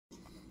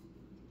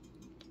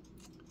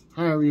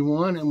Hi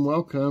everyone, and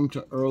welcome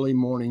to early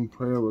morning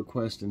prayer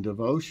request and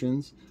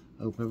devotions.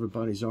 Hope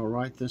everybody's all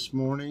right this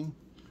morning.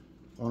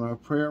 On our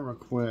prayer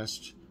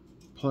request,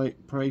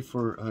 pray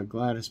for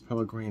Gladys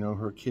Pellegrino.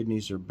 Her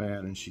kidneys are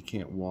bad and she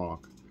can't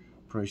walk.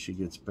 Pray she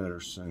gets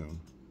better soon.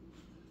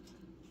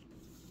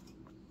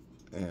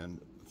 And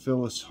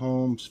Phyllis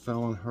Holmes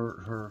fell and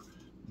hurt her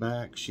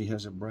back. She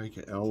has a break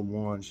at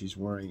L1. She's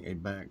wearing a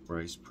back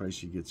brace. Pray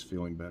she gets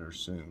feeling better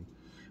soon.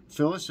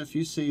 Phyllis, if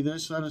you see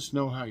this, let us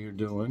know how you're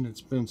doing. It's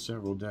been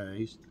several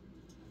days.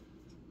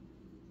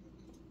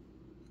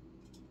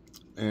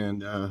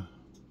 And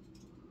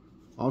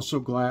also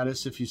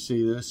Gladys, if you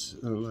see this,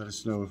 let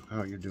us know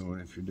how you're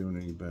doing, if you're doing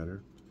any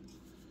better.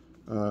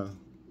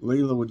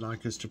 Leela would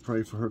like us to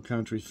pray for her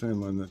country,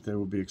 Finland, that they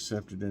will be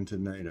accepted into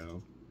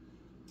NATO.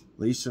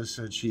 Lisa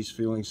said she's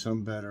feeling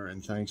some better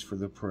and thanks for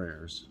the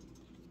prayers.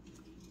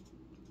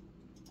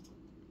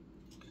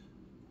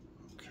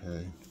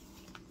 Okay.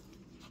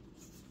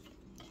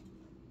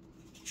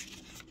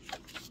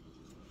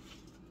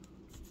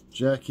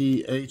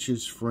 Jackie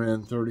H's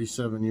friend,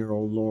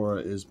 37-year-old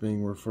Laura, is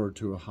being referred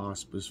to a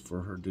hospice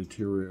for her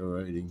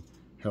deteriorating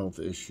health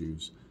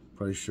issues.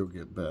 Pray she'll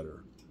get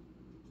better.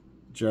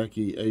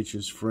 Jackie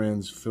H's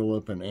friends,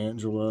 Philip and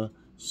Angela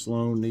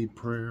Sloan, need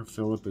prayer.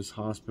 Philip is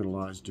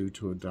hospitalized due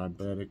to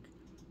diabetic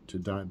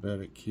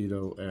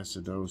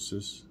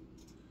ketoacidosis.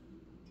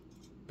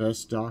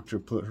 Beth's doctor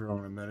put her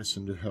on a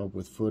medicine to help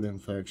with foot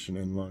infection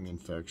and lung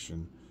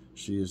infection.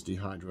 She is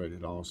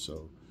dehydrated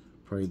also.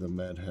 Pray the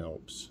med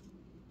helps.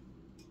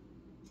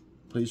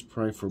 Please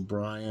pray for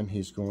Brian.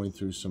 He's going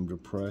through some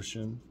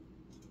depression.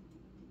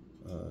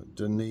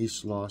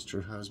 Denise lost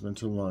her husband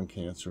to lung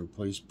cancer.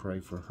 Please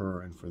pray for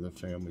her and for the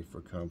family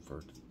for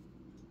comfort.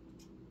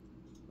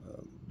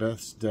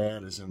 Beth's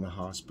dad is in the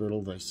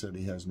hospital. They said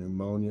he has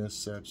pneumonia,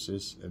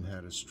 sepsis, and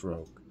had a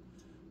stroke.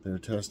 They're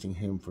testing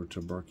him for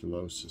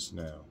tuberculosis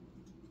now.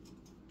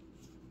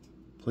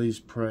 Please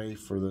pray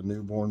for the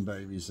newborn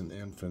babies and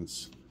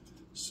infants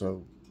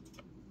so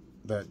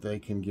that they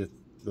can get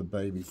the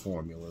baby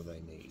formula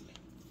they need.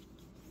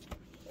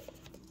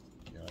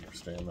 I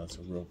understand that's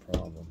a real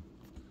problem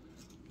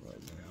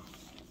right now.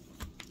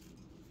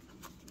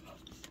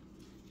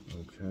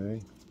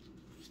 Okay.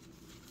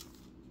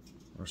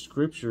 Our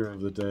scripture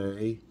of the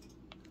day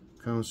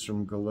comes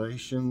from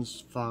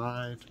Galatians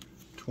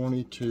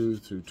 5:22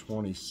 through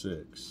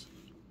 26.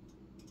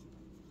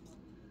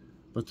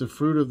 But the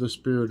fruit of the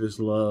Spirit is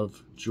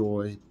love,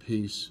 joy,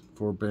 peace,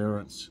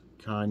 forbearance,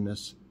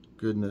 kindness,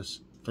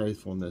 goodness,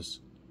 faithfulness,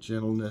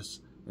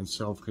 gentleness, and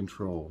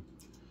self-control.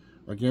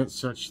 Against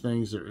such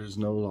things there is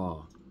no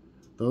law.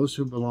 Those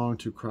who belong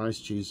to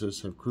Christ Jesus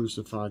have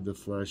crucified the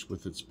flesh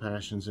with its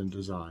passions and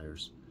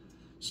desires.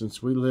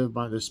 Since we live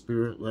by the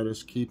Spirit, let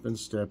us keep in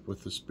step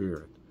with the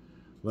Spirit.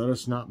 Let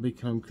us not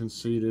become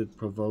conceited,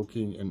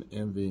 provoking, and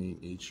envying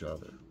each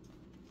other.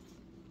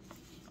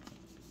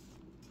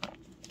 All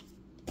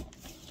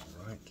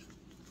right.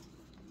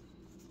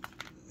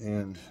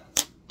 And,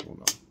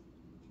 hold on.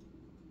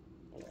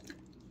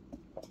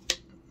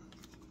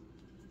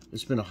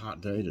 It's been a hot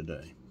day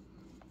today.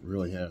 It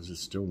really has.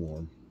 It's still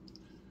warm.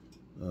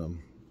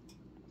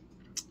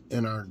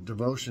 And our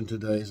devotion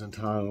today is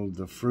entitled,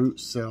 The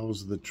Fruit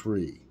Sells the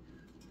Tree.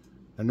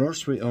 A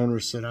nursery owner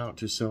set out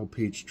to sell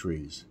peach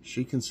trees.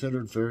 She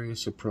considered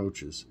various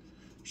approaches.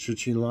 Should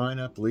she line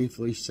up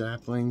leafy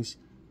saplings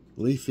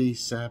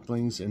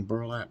in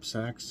burlap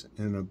sacks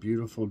in a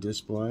beautiful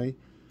display?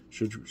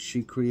 Should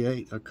she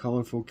create a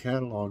colorful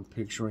catalog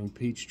picturing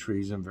peach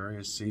trees in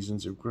various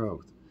seasons of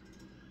growth?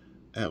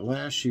 At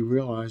last she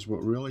realized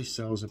what really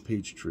sells a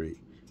peach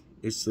tree.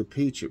 It's the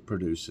peach it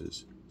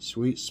produces.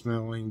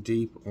 Sweet-smelling,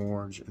 deep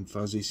orange, and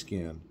fuzzy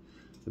skin.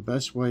 The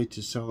best way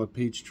to sell a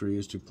peach tree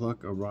is to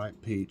pluck a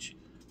ripe peach,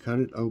 cut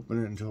it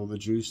open until the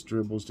juice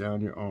dribbles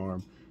down your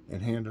arm,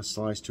 and hand a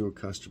slice to a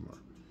customer.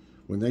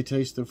 When they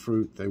taste the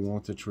fruit, they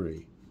want the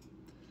tree.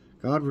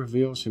 God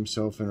reveals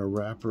himself in a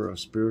wrapper of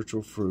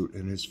spiritual fruit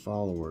in his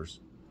followers.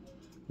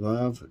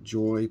 Love,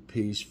 joy,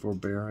 peace,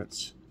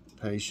 forbearance,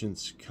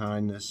 patience,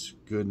 kindness,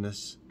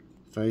 goodness,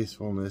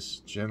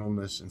 faithfulness,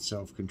 gentleness, and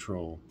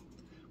self-control.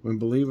 When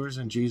believers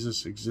in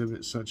Jesus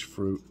exhibit such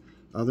fruit,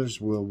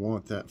 others will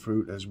want that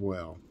fruit as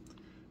well,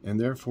 and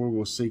therefore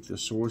will seek the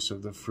source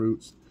of the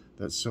fruits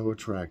that's so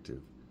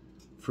attractive.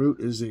 Fruit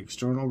is the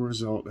external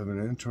result of an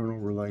internal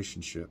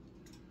relationship.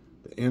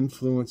 The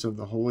influence of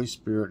the Holy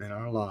Spirit in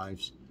our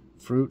lives.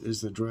 Fruit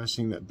is the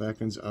dressing that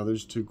beckons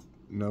others to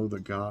know the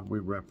God we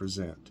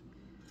represent.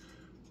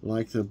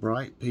 Like the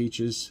bright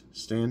peaches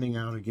standing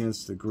out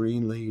against the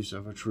green leaves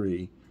of a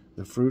tree,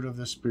 the fruit of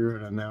the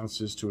Spirit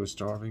announces to a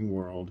starving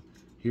world,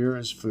 here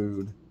is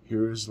food,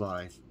 here is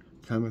life.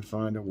 Come and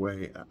find a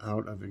way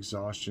out of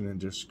exhaustion and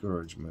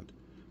discouragement.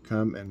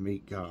 Come and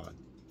meet God.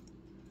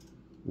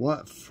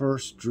 What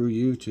first drew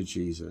you to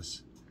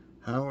Jesus?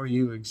 How are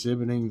you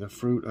exhibiting the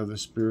fruit of the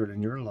Spirit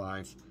in your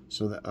life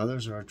so that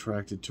others are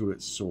attracted to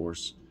its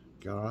source,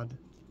 God?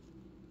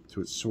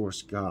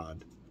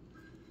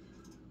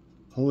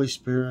 Holy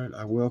Spirit,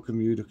 I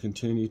welcome you to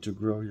continue to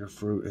grow your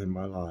fruit in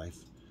my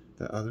life.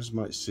 that others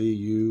might see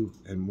you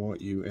and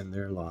want you in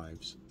their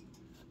lives.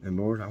 And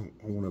Lord, I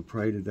want to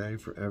pray today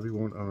for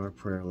everyone on our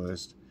prayer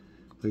list.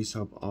 Please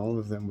help all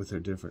of them with their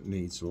different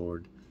needs,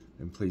 Lord.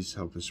 And please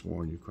help this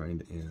war in Ukraine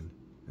to end.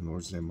 In the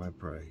Lord's name I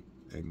pray.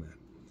 Amen.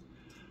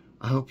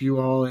 I hope you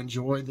all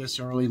enjoyed this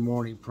early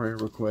morning prayer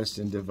request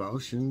and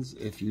devotions.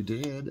 If you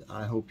did,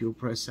 I hope you'll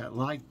press that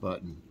like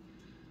button.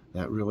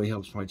 That really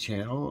helps my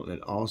channel.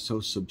 And also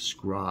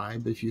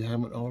subscribe if you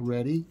haven't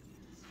already.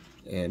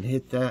 And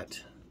hit that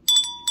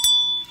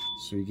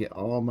so you get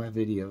all my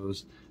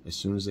videos as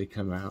soon as they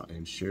come out,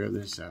 and share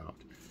this out.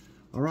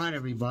 All right,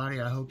 everybody,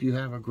 I hope you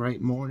have a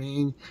great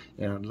morning,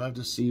 and I'd love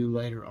to see you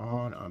later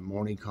on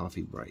Morning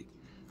Coffee Break.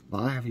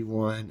 Bye,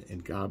 everyone,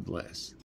 and God bless.